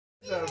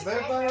Scissor,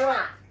 paper,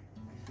 rock.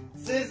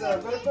 Scissor,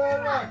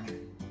 paper, rock. Ding,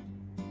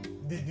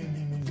 ding,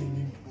 ding, ding,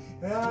 ding,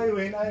 ding. I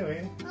win, I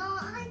win. Oh,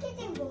 I'm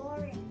getting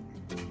boring.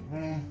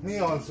 Me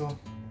also.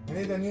 We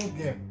need a new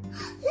game.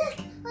 Look,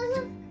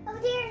 over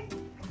there.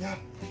 Yeah.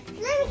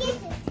 Let me get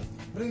it.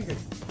 Bring it.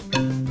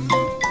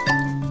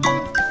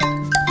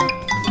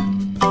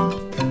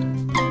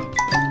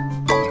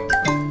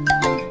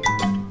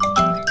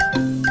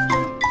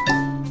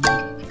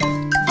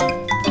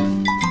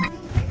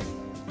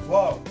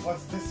 Wow,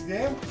 what's this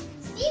game?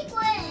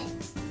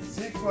 Sequence.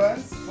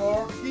 Sequence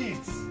for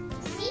kids.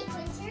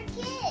 Sequence for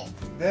kids.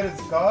 There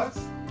is cards.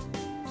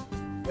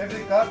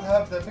 Every card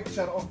have the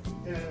picture of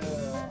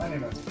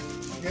animal.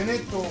 You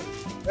need to.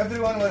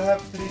 Everyone will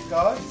have 3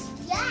 cards.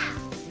 Yeah.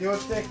 You will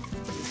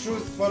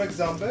choose. For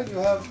example, you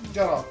have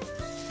giraffe.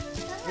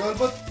 You will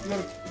put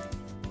your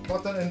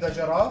button in the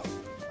giraffe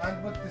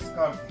and put this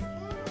card here.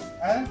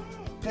 And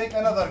take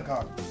another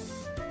card.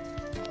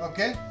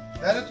 Okay.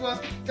 Then it was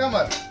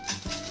camel.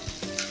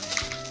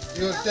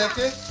 You will take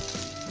it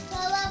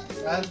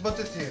and put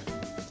it here.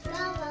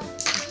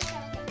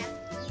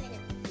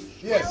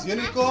 Yes,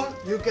 unicorn,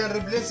 you can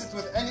replace it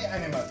with any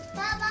animal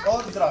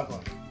or dragon.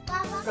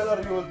 What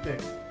color you will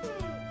take?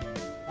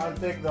 I'll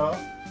take the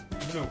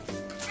blue.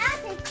 I'll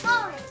take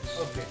orange.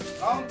 Okay,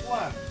 round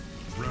 1.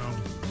 Round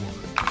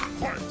 1.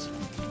 Fight!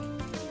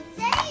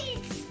 Say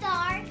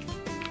start.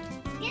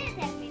 Get it,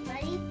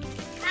 everybody.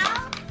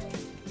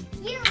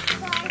 You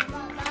start,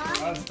 Baba.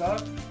 I'll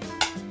start.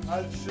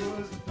 I'll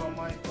choose from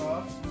my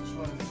cards which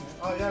one is it.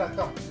 Oh, yeah,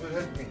 come. You'll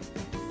help me.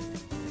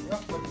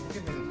 Yeah, but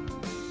give me this.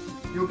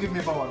 You give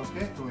me power,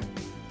 okay? To win.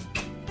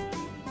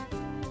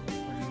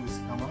 I'll use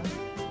camel.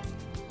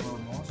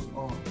 Almost.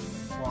 Oh,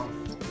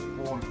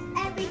 ball.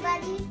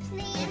 Everybody,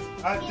 please.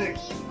 I'll give take.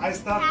 me I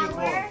start with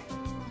power.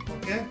 ball.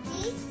 Okay?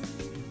 Please.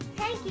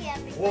 Thank you,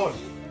 everybody. Ball.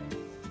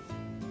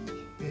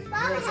 Okay,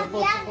 Baba, you are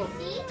supposed to put.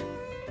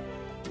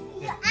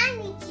 I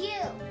need you,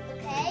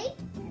 okay?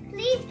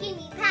 Please give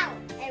me power,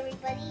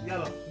 everybody.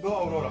 Yalla, go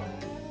Aurora.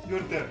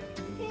 Your turn.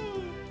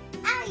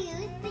 I'll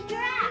use the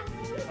giraffe.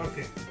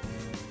 Okay.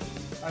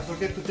 I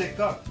forget to take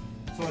card.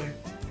 Sorry.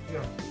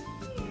 Yeah.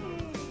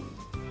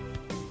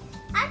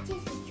 I'll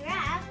choose the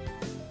giraffe.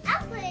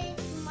 I'll put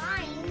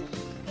mine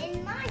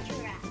in my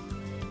giraffe.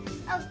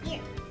 Oh,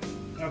 here.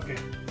 Okay.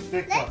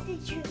 Take Let card. the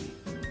giraffe.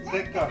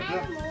 Take card,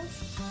 yeah. Animals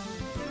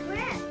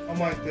rest. On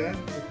my turn.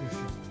 Let me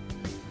see.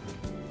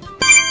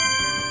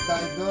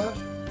 Tiger.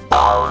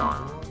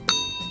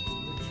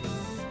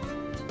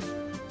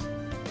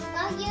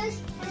 I'll use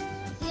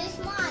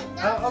mine.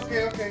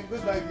 Okay,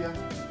 good idea.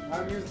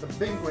 I'll use the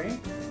penguin.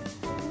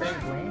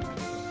 Penguin.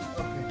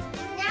 Okay.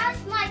 Now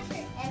it's my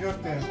turn. Your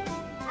turn.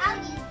 I'll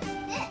use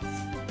this.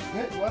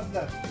 Hey, what's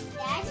that?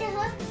 That's a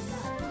hook.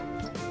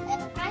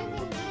 And I'm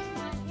going to use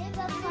my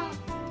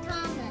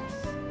Thomas.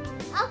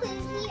 I'll put it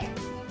here.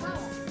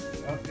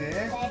 Okay.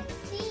 Let's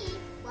see.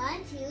 1,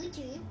 2,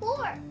 3, 4.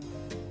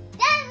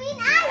 That means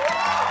I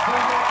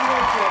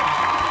Congratulations.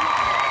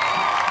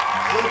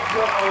 Good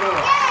job,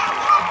 Aurora.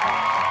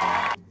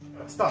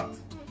 win! Start.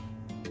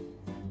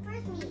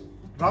 First me.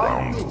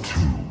 Round 2.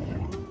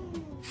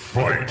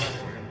 Fight!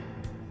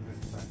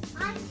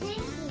 I'm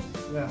thinking.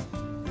 Yeah.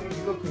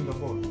 Look in the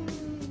board.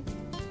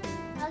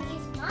 I'll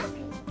use my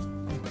pink.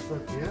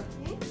 Put here.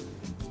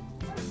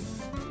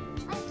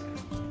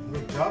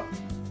 Good job.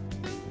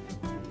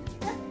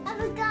 I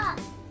forgot.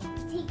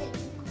 Take a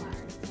new card.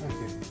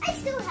 Okay. I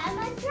still have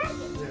my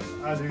dragon.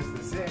 Yeah, I'll use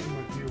the same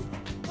with you.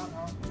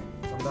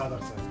 From the other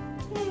side.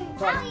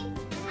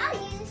 I'll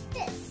use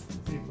this.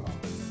 Zebra.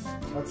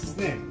 What's his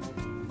name?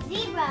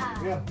 Zebra.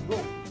 Yeah, go.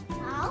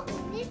 I'll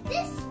use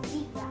this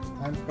zebra.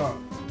 And card.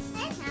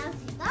 And now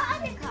the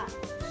other card.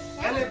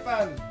 Now-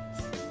 Elephant.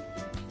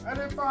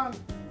 Elephant.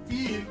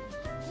 Feel.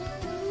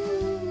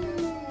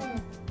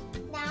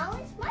 Now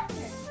it's my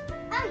turn.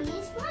 I'll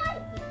use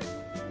mine.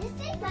 This is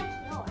like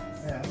yours.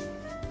 Yeah.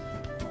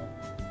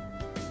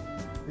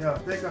 Yeah,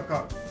 take a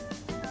card.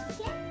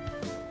 Okay?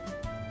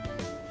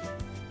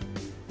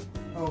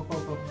 Oh.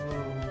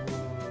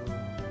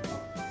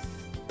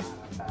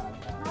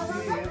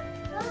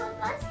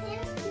 Bubba's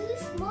hand's too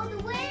small to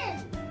win.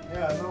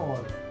 Yeah, no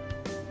worry.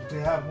 They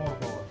have more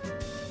power.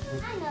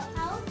 I know.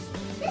 I'll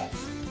use this.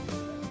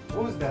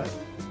 Who's that?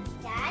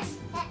 That's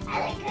an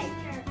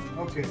alligator.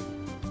 Okay.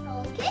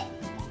 Okay?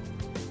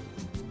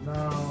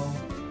 Now.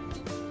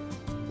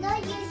 Now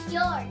use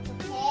yours,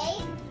 okay?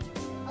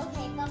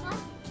 Okay, Bubba?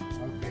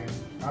 Okay.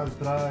 I'll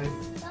try.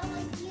 Bubba,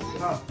 use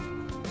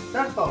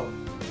Turtle.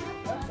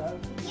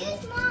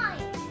 Use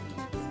mine.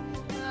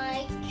 My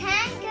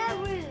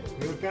kangaroo.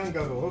 Your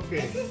kangaroo.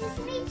 Okay. This is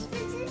me.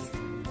 This is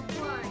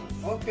mine.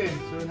 Okay. So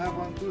we'll have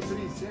 1, 2,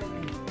 3.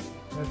 Same.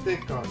 Let's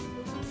take card.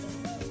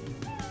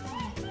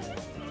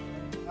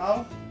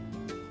 Now.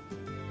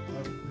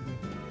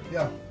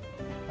 Yeah.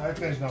 I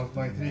finished now with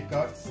my 3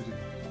 cards.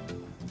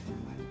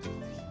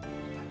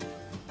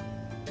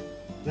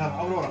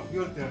 Yeah, Aurora,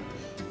 your turn.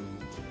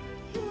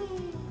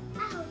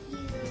 I'll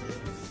use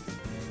this.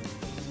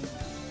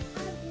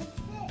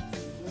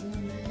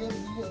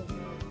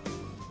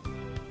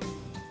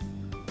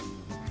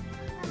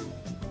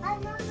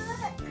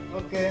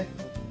 Okay.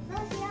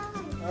 Close your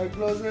eyes. I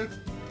close it.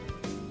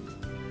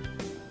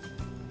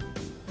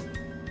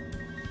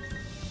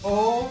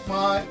 Oh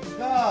my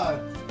God!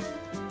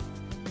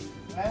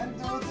 1,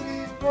 2,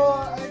 3,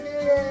 4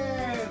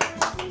 again.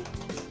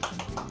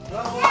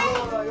 Bravo,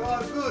 Dara, you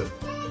are good.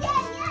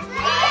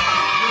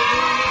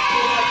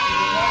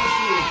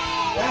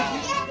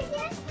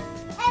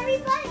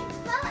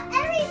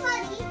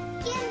 Everybody,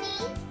 give me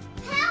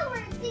power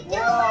to do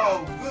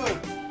Wow, it. good.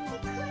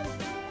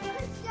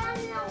 Because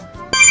Dara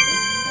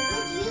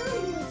because you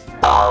use her.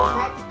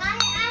 But I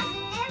asked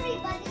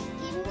everybody,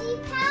 give me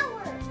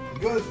power.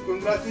 Good.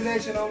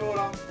 Congratulations,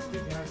 Aurora.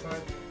 Give me a high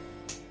five.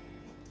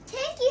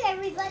 Thank you,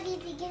 everybody,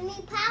 to give me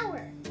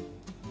power.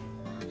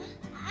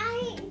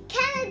 I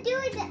cannot do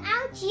it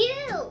without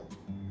you.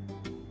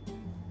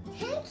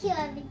 Thank you,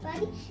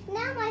 everybody.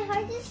 Now my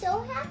heart is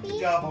so happy.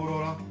 Good job,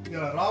 Aurora.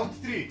 Yeah, round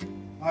 3.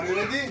 Are you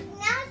ready?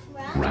 Now it's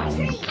round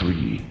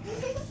 3.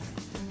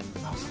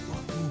 Now it's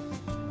round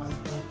 2.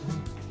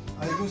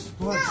 I lose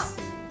twice.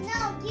 No,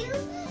 you.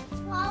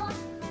 Well,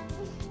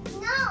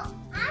 no,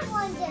 I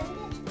want them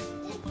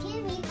to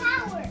give me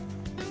power.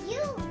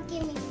 You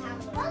give me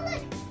power. Oh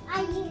look,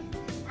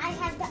 I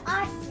have the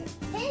ostrich.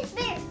 It's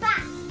very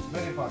fast.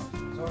 Very fast.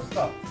 So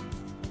stop.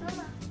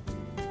 Mama,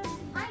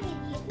 I can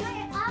use my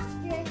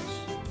ostrich.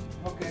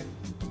 Okay.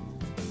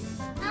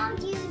 I'll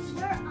use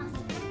your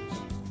ostrich.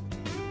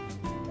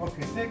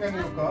 Okay, take a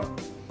new card.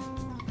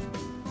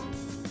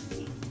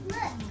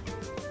 Look.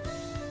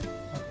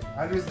 Okay,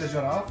 I'll use the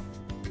giraffe.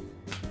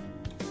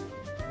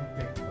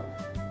 Okay,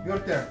 your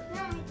turn.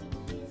 Now I can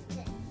use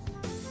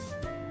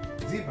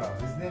this. Zebra.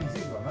 His name is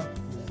Zebra, huh?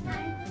 Now I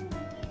can use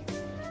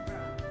this.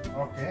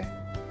 Okay.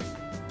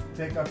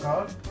 Take a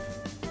card.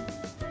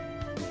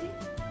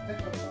 Take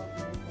a card.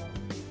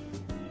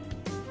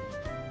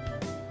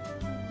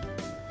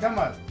 Come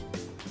on.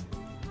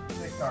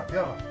 Take card.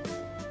 Yalla.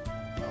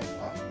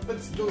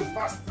 Let's do it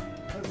fast.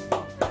 Let's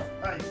go.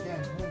 I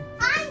can win.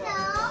 I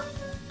know.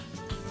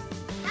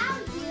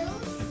 I'll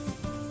use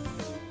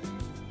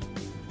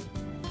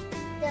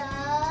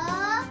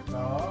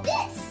No.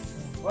 this.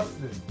 What's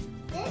this?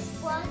 This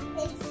one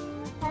is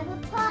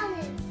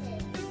hippopotamus.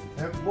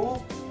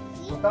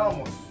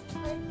 Hippopotamus.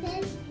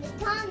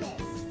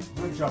 Hippopotamus.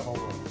 Good job,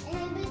 Aurora.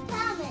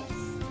 Hippopotamus.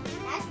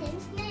 That's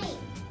his name.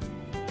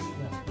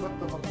 Yeah, put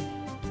the button.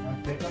 And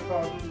take a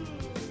card.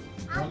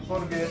 I'll Don't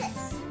forget. use this.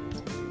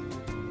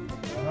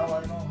 Now I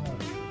know how.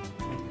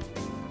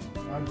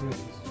 I'll do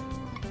this.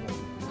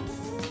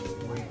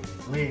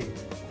 Wait.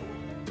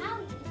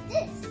 I'll use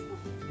this.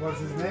 What's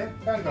his name?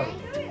 Kangaroo.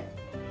 Kangaroo.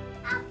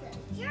 I'll put it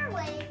your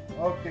way.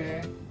 Okay.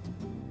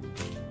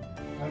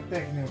 I'll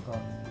take new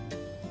card.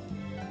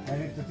 I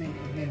need to think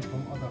again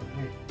from other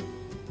way.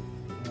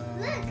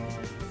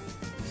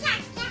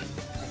 Shack, shack.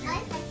 I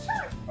have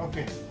short.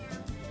 Okay.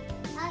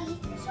 I'll use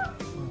the short.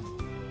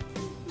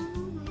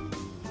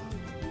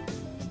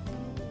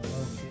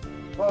 Okay.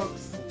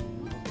 Folks,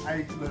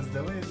 I close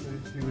the way so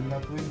she will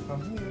not win from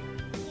here.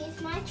 Here's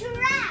my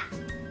giraffe.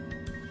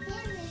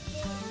 Here is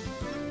it.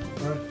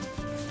 Good.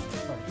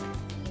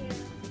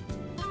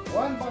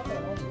 One button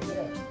only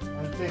there.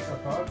 I'll take a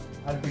card.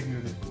 I'll give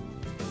you this.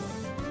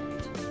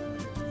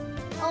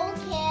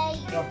 Okay.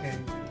 Okay.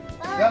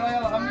 Yalla,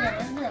 yalla, I'm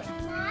here.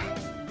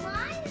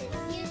 Mine is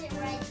using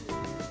right.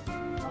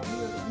 I'm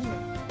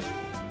here.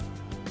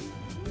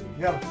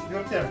 Yalla,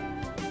 your turn.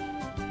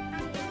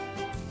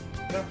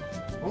 Yeah.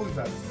 Who's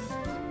that?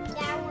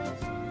 That was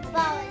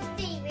Baba's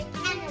favorite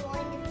animal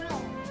in the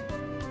room.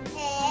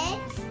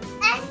 It's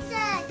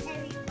Asad,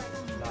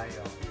 everybody.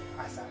 Lion.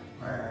 Asa.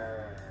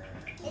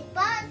 It's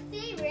Baba's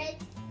favorite.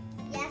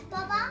 Yes,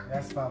 Baba?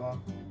 Yes, Baba.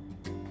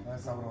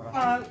 Yes, Aurora.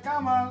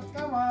 Come on.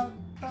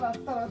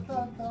 Ta-da.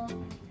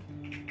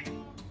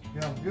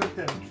 Yeah, your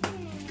turn.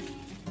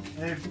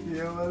 If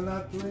you will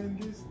not win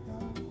this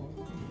time.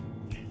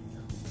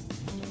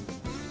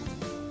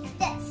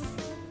 This.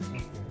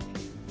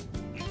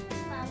 Okay.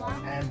 Baba.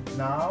 And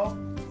now,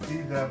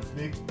 see the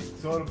big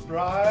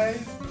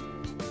surprise.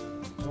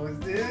 What's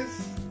this?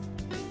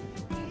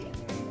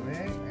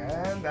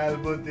 And I'll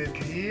put it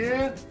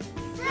here.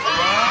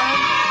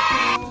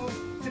 1,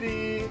 2,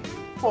 3,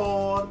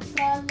 4.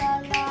 La la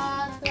la.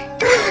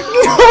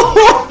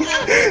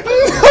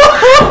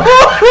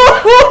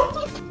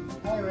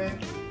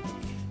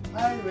 I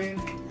win.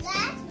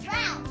 Last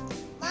round.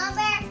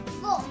 Number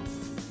 4.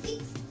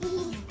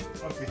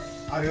 Okay.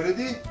 Are you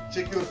ready?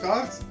 Check your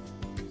cards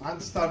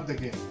and start the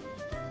game.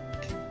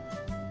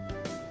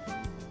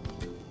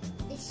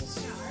 This is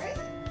shark.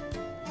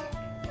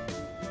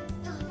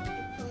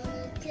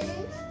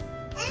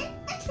 And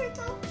a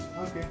turtle.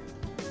 Okay.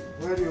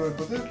 Where you will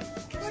put it?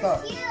 Start.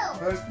 First you.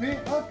 First me?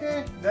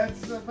 Okay.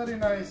 That's very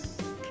nice.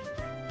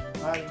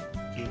 I'll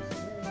choose.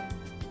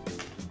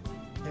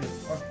 Here.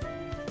 Okay.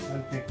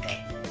 I'll take that.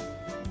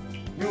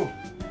 You.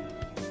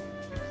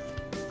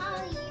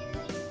 I'll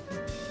use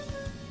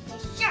the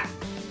shark.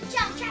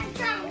 Jump.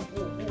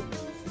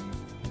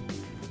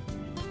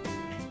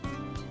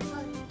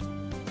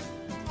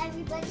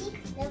 Everybody,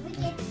 don't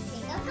forget to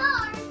take a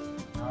card.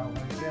 Now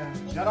again.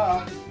 Shut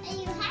up. And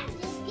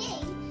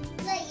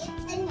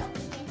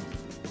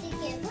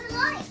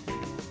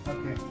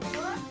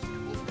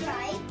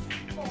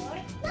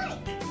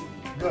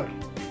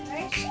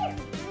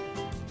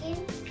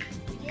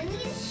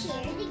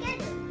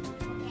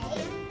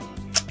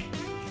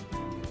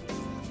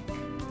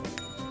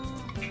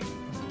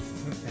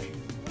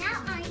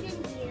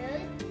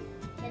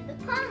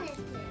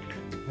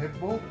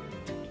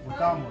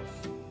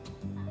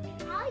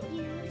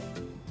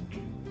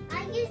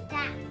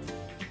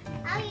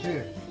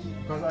Here,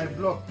 because I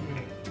blocked you.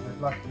 I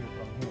blocked you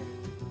from here.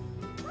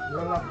 You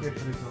will not get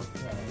result.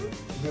 Yeah,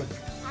 good.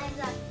 I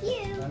love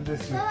you. And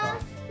this will No,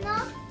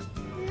 come.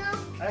 no,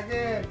 no.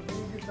 Again,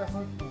 you get the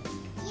hook.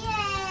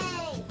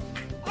 Yay!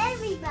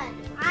 Everybody,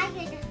 I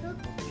get a hook.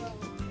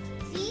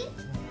 See?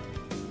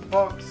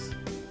 Fox.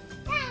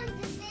 Now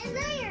the same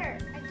layer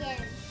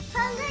again.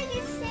 How did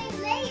you say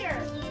layer?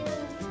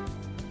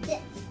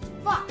 This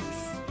box.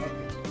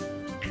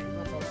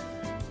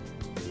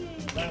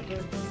 Okay.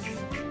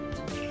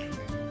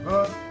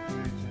 Good.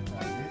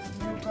 This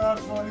new card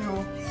for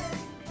you.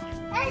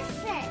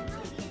 Perfect.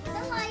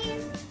 The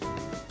lion.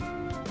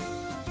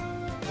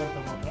 Put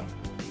the water.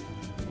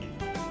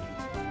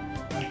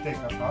 And take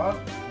a card.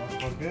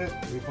 Don't forget.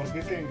 We're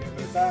forgetting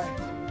every time.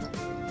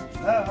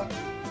 Now,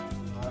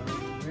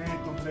 we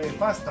need to play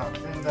faster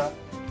than the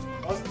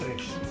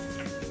ostrich.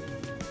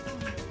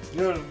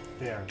 You're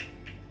there.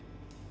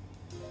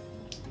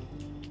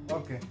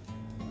 Okay.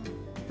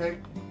 Take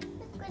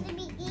It's going to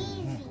be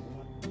easy.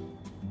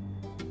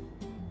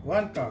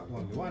 one card,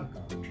 only one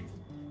card.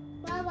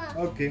 Baba.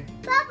 Okay.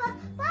 Baba.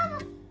 Baba.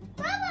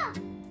 Baba.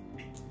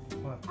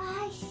 What?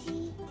 I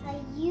see a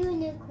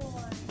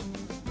unicorn.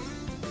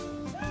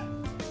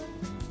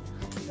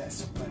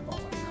 That's my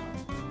power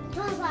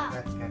card. Baba.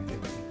 That can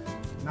get me.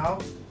 Now,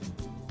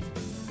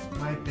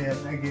 my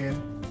turn again.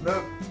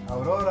 Look,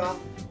 Aurora,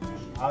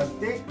 I'll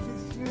take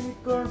this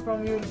unicorn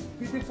from your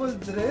beautiful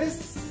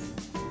dress.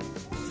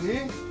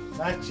 See,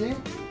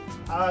 matching.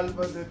 I'll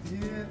put it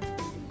here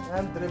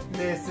and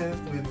replace it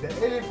with the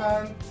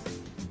elephant.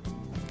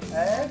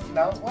 And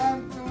now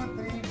 1,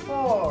 2, 3,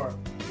 4.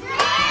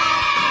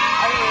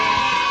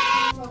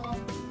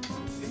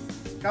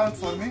 Count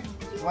for me.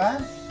 1,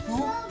 2,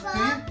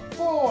 3,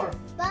 4.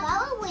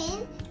 Baba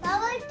win.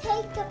 Baba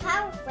take the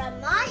power from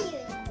my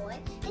unicorn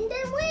and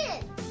then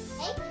win.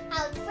 Okay?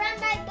 I'll try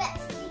my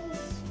best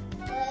things,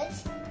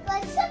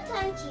 but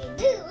sometimes you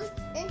lose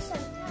and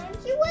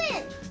sometimes you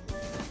win.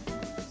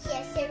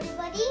 Yes,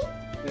 everybody.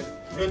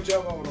 Good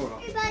job, Aurora.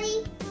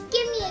 Everybody,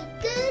 give me a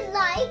good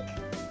like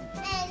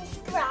and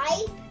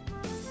subscribe.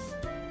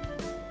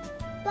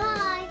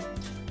 Bye.